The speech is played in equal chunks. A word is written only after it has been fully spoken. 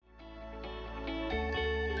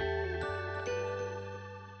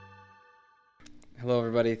Hello,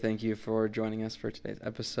 everybody. Thank you for joining us for today's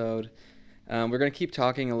episode. We're going to keep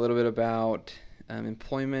talking a little bit about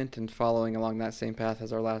employment and following along that same path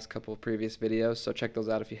as our last couple of previous videos, so check those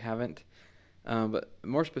out if you haven't. But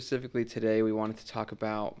more specifically today, we wanted to talk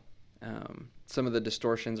about some of the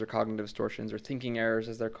distortions or cognitive distortions or thinking errors,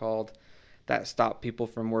 as they're called, that stop people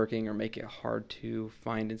from working or make it hard to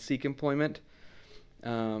find and seek employment.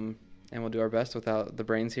 And we'll do our best without the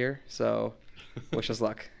brains here, so wish us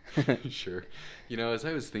luck. Sure. As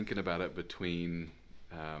I was thinking about it between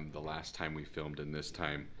the last time we filmed and this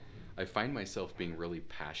time, I find myself being really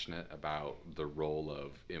passionate about the role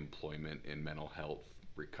of employment in mental health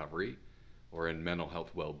recovery or in mental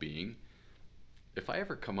health well-being. If I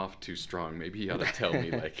ever come off too strong, maybe you ought to tell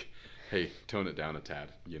me, like, hey, tone it down a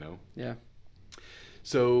tad. Yeah.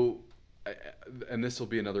 So, and this will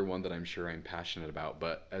be another one that I'm sure I'm passionate about,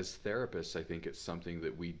 but as therapists, I think it's something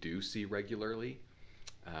that we do see regularly.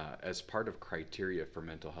 As part of criteria for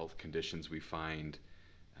mental health conditions, we find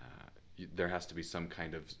there has to be some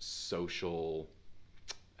kind of social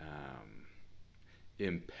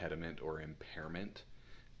impediment or impairment,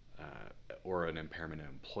 or an impairment in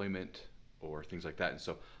employment, or things like that. And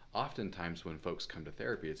so, oftentimes when folks come to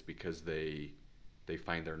therapy, it's because they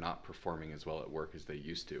find they're not performing as well at work as they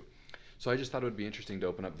used to. So I just thought it would be interesting to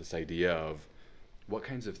open up this idea of what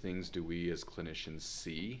kinds of things do we as clinicians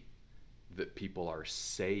see that people are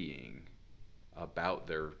saying about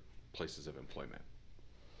their places of employment?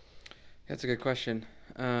 That's a good question.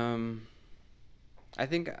 I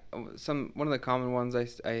think one of the common ones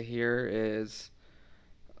I hear is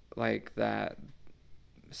like that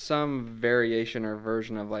some variation or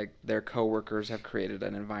version of like their coworkers have created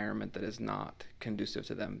an environment that is not conducive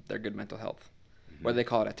to their good mental health. Mm-hmm. Whether they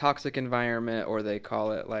call it a toxic environment or they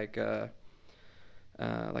call it like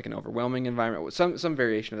an overwhelming environment, some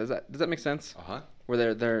variation of that. Does that make sense? Uh-huh.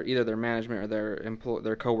 Where they're either their management or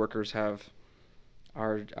their coworkers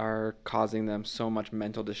are causing them so much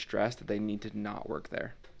mental distress that they need to not work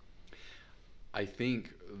there. I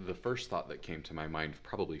think the first thought that came to my mind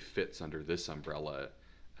probably fits under this umbrella.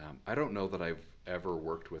 I don't know that I've ever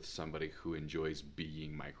worked with somebody who enjoys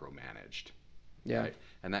being micromanaged. Yeah. Right?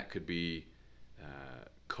 And that could be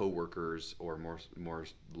coworkers, or more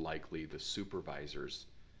likely the supervisors,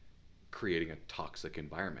 creating a toxic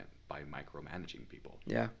environment by micromanaging people.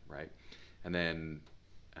 Yeah. Right? And then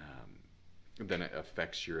it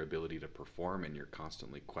affects your ability to perform, and you're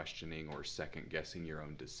constantly questioning or second guessing your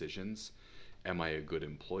own decisions. Am I a good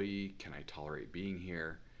employee? Can I tolerate being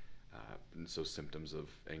here? And so symptoms of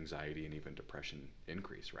anxiety and even depression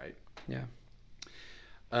increase, right? Yeah.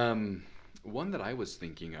 One that I was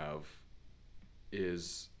thinking of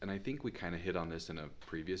is, and I think we kind of hit on this in a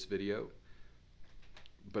previous video,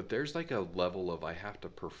 but there's like a level of I have to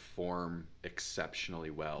perform exceptionally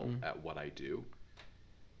well at what I do.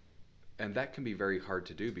 And that can be very hard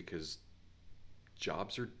to do because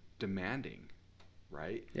jobs are demanding,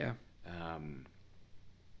 right? Yeah.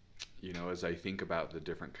 As I think about the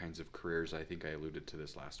different kinds of careers, I think I alluded to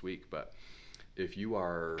this last week, but if you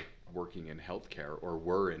are working in healthcare, or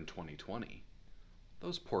were in 2020,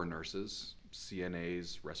 those poor nurses,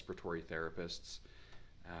 CNAs, respiratory therapists,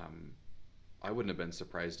 I wouldn't have been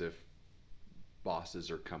surprised if bosses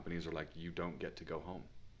or companies are like, you don't get to go home.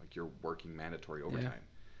 Like, you're working mandatory overtime.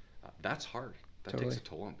 Yeah. That's hard. That Totally. takes a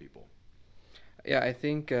toll on people. Yeah, I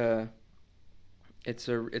think it's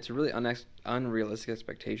a really unrealistic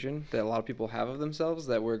expectation that a lot of people have of themselves,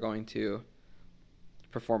 that we're going to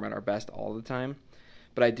perform at our best all the time.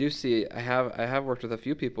 But I have worked with a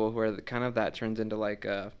few people where kind of that turns into like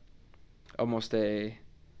almost a,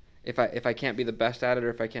 if I can't be the best at it, or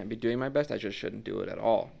if I can't be doing my best, I just shouldn't do it at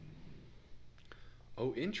all.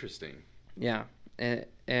 Oh, interesting. Yeah,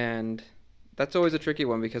 and that's always a tricky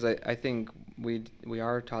one, because I think we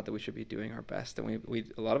are taught that we should be doing our best, and we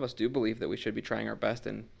a lot of us do believe that we should be trying our best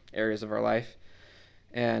in areas of our life,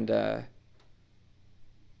 and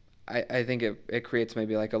I think it creates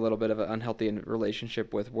maybe like a little bit of an unhealthy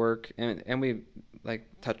relationship with work, and we like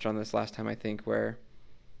touched on this last time, I think, where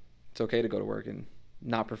it's okay to go to work and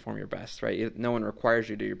not perform your best, right? No one requires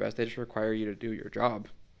you to do your best; they just require you to do your job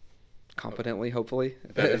competently, hopefully.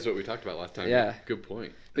 That is what we talked about last time. Yeah. Good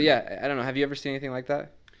point. But yeah, I don't know. Have you ever seen anything like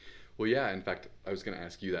that? Well, yeah. In fact, I was going to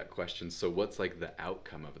ask you that question. So what's like the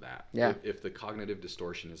outcome of that? Yeah. If the cognitive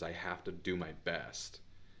distortion is I have to do my best,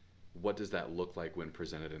 what does that look like when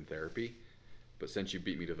presented in therapy? But since you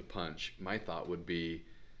beat me to the punch, my thought would be,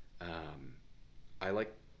 I like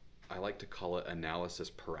to call it analysis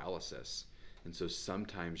paralysis. And so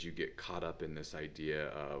sometimes you get caught up in this idea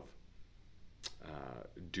of,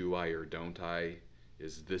 do I or don't I?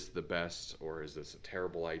 Is this the best, or is this a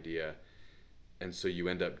terrible idea? And so you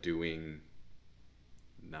end up doing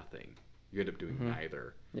nothing. You end up doing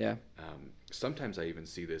neither. Yeah. Sometimes I even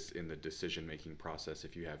see this in the decision-making process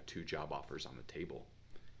if you have two job offers on the table,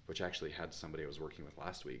 which I actually had somebody I was working with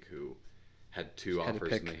last week who had two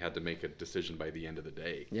offers and they had to make a decision by the end of the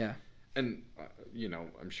day. Yeah. And,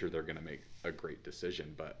 I'm sure they're going to make a great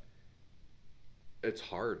decision, but it's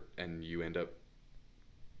hard and you end up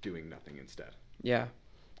doing nothing instead. Yeah.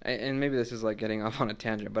 And maybe this is like getting off on a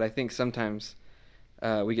tangent, but I think sometimes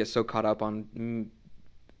we get so caught up on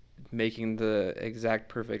making the exact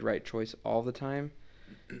perfect right choice all the time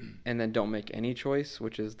and then don't make any choice,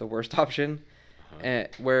 which is the worst option.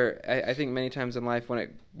 Where I think many times in life,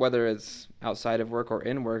 whether it's outside of work or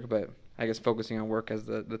in work, but I guess focusing on work as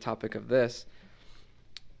the topic of this,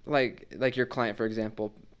 like your client, for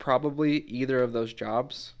example, probably either of those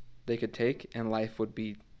jobs they could take and life would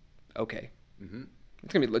be okay. Mm-hmm.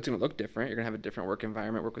 It's gonna look different. You're gonna have a different work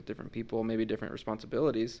environment, work with different people, maybe different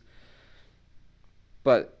responsibilities.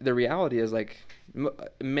 But the reality is, like,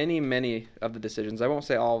 many of the decisions, I won't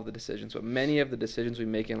say all of the decisions, but many of the decisions we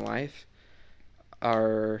make in life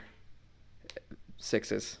are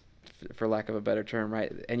sixes, for lack of a better term,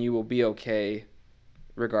 right? And you will be okay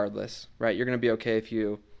regardless, right? You're going to be okay if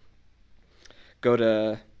you go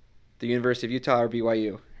to the University of Utah or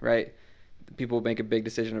BYU, right? People make a big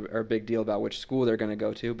decision or a big deal about which school they're going to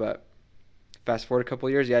go to, but fast forward a couple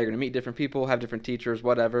of years, yeah, you're going to meet different people, have different teachers,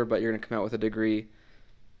 whatever, but you're going to come out with a degree,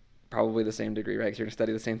 probably the same degree, right? Because you're going to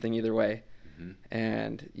study the same thing either way. Mm-hmm.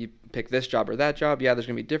 And you pick this job or that job, yeah, there's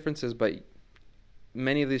going to be differences, but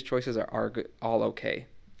many of these choices are all okay.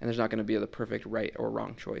 And there's not going to be the perfect right or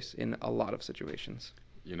wrong choice in a lot of situations.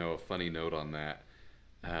 A funny note on that,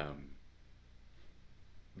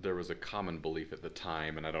 there was a common belief at the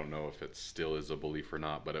time, and I don't know if it still is a belief or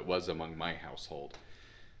not, but it was among my household,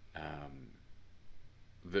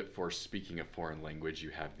 that for speaking a foreign language, you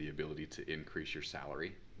have the ability to increase your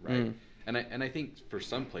salary, right? And I think for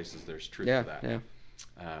some places there's truth to that.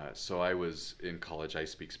 Yeah. So I was in college, I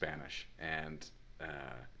speak Spanish, and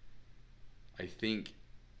I think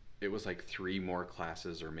it was like 3 more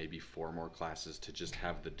classes or maybe 4 more classes to just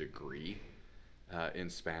have the degree in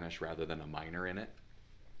Spanish rather than a minor in it.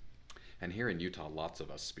 And here in Utah, lots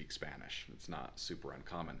of us speak Spanish. It's not super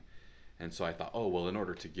uncommon. And so I thought, in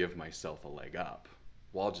order to give myself a leg up,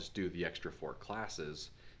 I'll just do the extra 4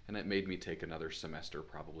 classes. And it made me take another semester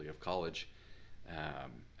probably of college.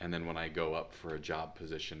 And then when I go up for a job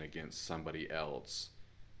position against somebody else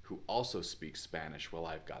who also speaks Spanish,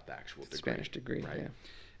 I've got the actual degree. Spanish degree, right? Yeah.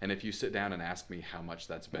 And if you sit down and ask me how much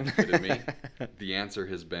that's benefited me, the answer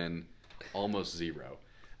has been almost zero.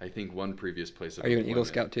 I think one previous place of Are you an Eagle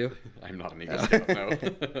Scout too? I'm not an Eagle Scout,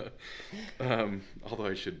 no. Although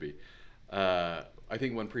I should be. I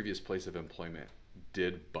think one previous place of employment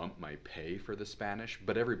did bump my pay for the Spanish,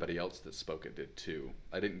 but everybody else that spoke it did too.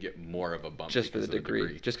 I didn't get more of a bump just for the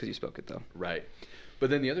degree. Just because you spoke it, though. Right. But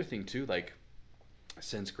then the other thing too, like,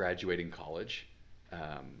 since graduating college,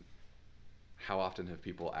 how often have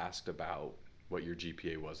people asked about what your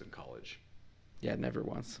GPA was in college? Yeah, never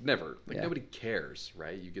once. Never. Nobody cares,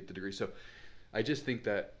 right? You get the degree. So I just think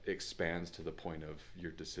that expands to the point of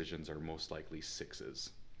your decisions are most likely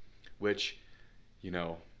 6s, which,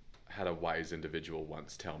 had a wise individual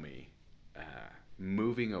once tell me,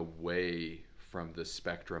 moving away from the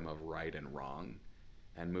spectrum of right and wrong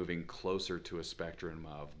and moving closer to a spectrum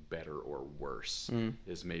of better or worse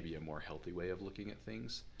is maybe a more healthy way of looking at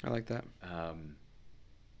things. I like that.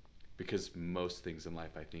 Because most things in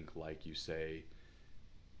life, I think, like you say,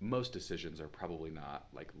 most decisions are probably not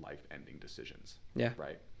like life-ending decisions. Yeah.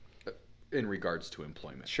 Right? In regards to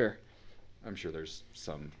employment. Sure. I'm sure there's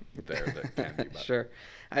some there that can be. But. Sure.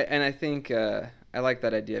 I think I like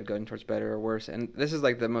that idea of going towards better or worse. And this is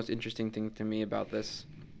like the most interesting thing to me about this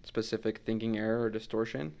specific thinking error or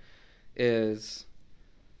distortion is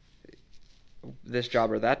this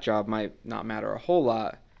job or that job might not matter a whole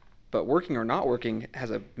lot, but working or not working has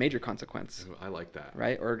a major consequence. I like that.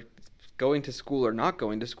 Right? Or going to school or not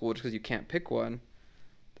going to school just because you can't pick one,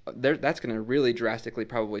 that's going to really drastically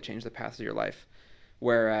probably change the path of your life.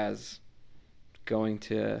 Whereas going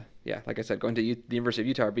to, like I said, going to the University of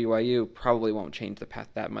Utah or BYU probably won't change the path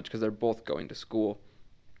that much because they're both going to school.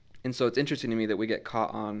 And so it's interesting to me that we get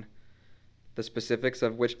caught on the specifics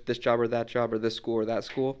of which this job or that job or this school or that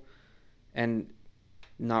school and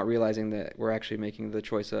not realizing that we're actually making the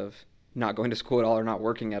choice of not going to school at all or not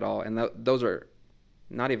working at all. And those are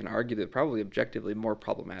not even arguably, probably objectively more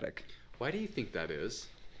problematic. Why do you think that is?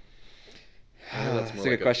 That's more a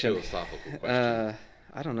good question. Philosophical question.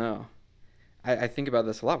 I don't know. I think about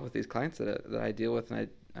this a lot with these clients that I deal with, and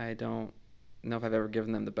I don't know if I've ever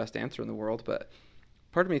given them the best answer in the world, but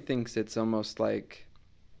part of me thinks it's almost like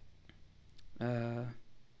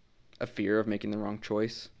a fear of making the wrong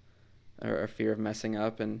choice or a fear of messing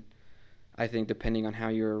up. And I think depending on how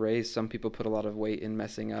you were raised, some people put a lot of weight in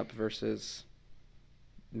messing up versus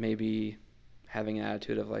maybe having an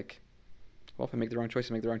attitude of like, well, if I make the wrong choice,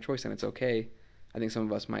 I make the wrong choice and it's okay. I think some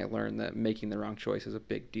of us might learn that making the wrong choice is a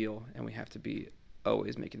big deal and we have to be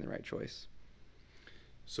always making the right choice.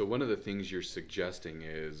 So one of the things you're suggesting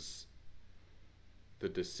is the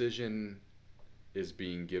decision is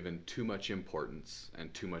being given too much importance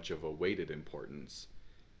and too much of a weighted importance,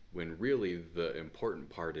 when really the important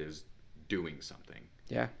part is doing something.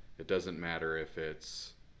 Yeah. It doesn't matter if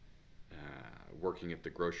it's working at the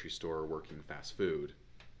grocery store or working fast food.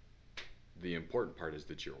 The important part is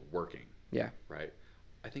that you're working. Yeah. Right?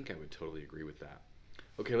 I think I would totally agree with that.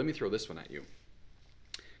 Okay, let me throw this one at you,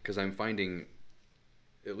 because I'm finding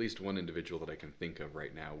at least one individual that I can think of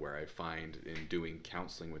right now where I find in doing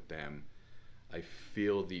counseling with them, I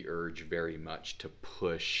feel the urge very much to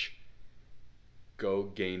push, go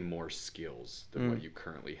gain more skills than what you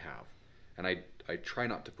currently have. And I try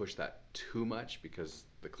not to push that too much because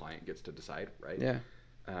the client gets to decide, right? Yeah.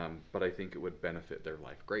 But I think it would benefit their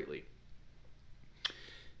life greatly.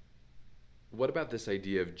 What about this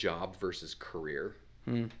idea of job versus career?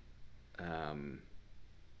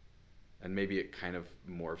 And maybe it kind of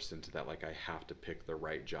morphs into that, like I have to pick the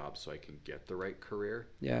right job so I can get the right career.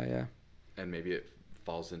 Yeah. And maybe it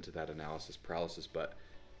falls into that analysis paralysis. But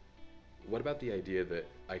what about the idea that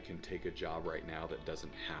I can take a job right now that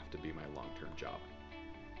doesn't have to be my long-term job?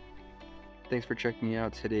 Thanks for checking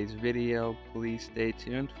out today's video. Please stay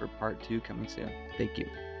tuned for part 2 coming soon. Thank you.